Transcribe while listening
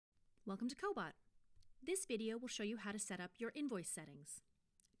Welcome to Cobot. This video will show you how to set up your invoice settings.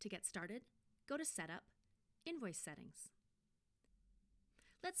 To get started, go to Setup, Invoice Settings.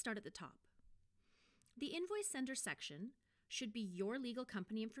 Let's start at the top. The Invoice Sender section should be your legal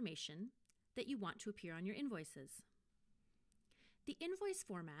company information that you want to appear on your invoices. The invoice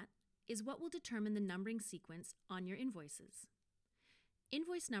format is what will determine the numbering sequence on your invoices.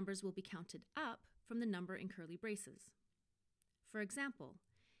 Invoice numbers will be counted up from the number in curly braces. For example,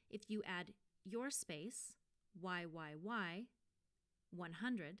 if you add your space, YYY,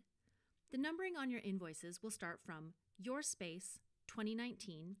 100, the numbering on your invoices will start from your space,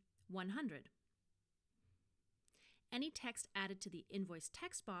 2019, 100. Any text added to the invoice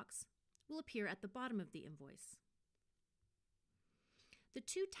text box will appear at the bottom of the invoice. The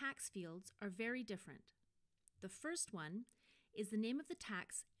two tax fields are very different. The first one is the name of the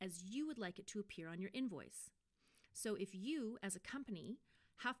tax as you would like it to appear on your invoice. So if you, as a company,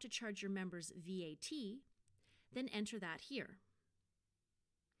 have to charge your members VAT, then enter that here.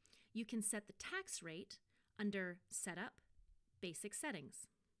 You can set the tax rate under Setup, Basic Settings.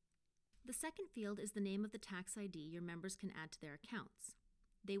 The second field is the name of the tax ID your members can add to their accounts.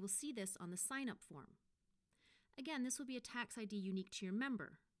 They will see this on the sign-up form. Again, this will be a tax ID unique to your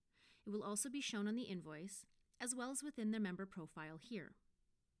member. It will also be shown on the invoice, as well as within their member profile here.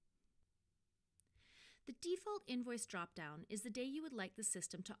 The default invoice dropdown is the day you would like the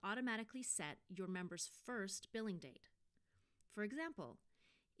system to automatically set your member's first billing date. For example,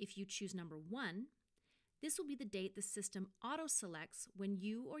 if you choose number 1, this will be the date the system auto-selects when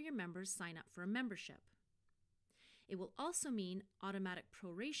you or your members sign up for a membership. It will also mean automatic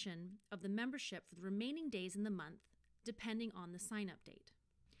proration of the membership for the remaining days in the month, depending on the sign-up date.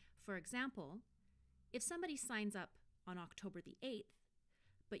 For example, if somebody signs up on October the 8th,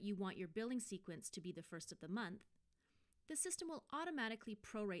 but you want your billing sequence to be the first of the month, the system will automatically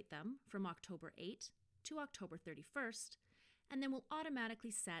prorate them from October 8 to October 31st, and then will automatically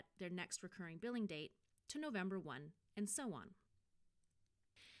set their next recurring billing date to November 1, and so on.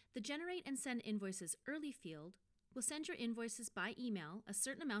 The Generate and Send Invoices Early field will send your invoices by email a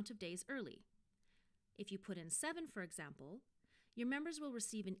certain amount of days early. If you put in 7, for example, your members will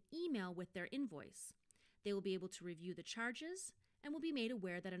receive an email with their invoice. They will be able to review the charges and will be made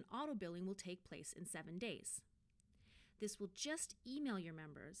aware that an auto billing will take place in 7 days. This will just email your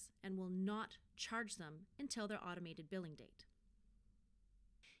members and will not charge them until their automated billing date.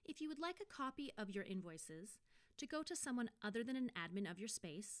 If you would like a copy of your invoices to go to someone other than an admin of your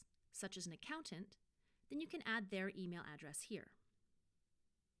space, such as an accountant, then you can add their email address here.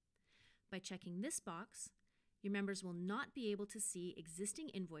 By checking this box, your members will not be able to see existing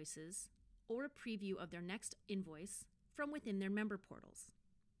invoices or a preview of their next invoice from within their member portals.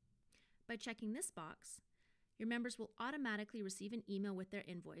 By checking this box, your members will automatically receive an email with their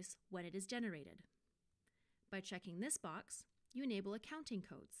invoice when it is generated. By checking this box, you enable accounting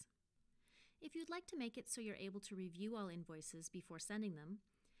codes. If you'd like to make it so you're able to review all invoices before sending them,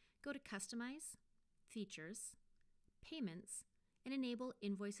 go to Customize, Features, Payments, and enable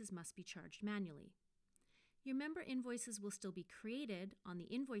Invoices Must Be Charged Manually. Your member invoices will still be created on the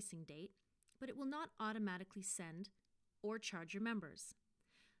invoicing date, but it will not automatically send or charge your members.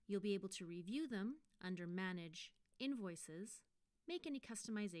 You'll be able to review them under Manage Invoices, make any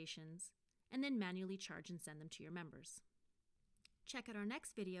customizations, and then manually charge and send them to your members. Check out our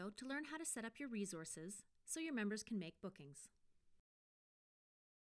next video to learn how to set up your resources so your members can make bookings.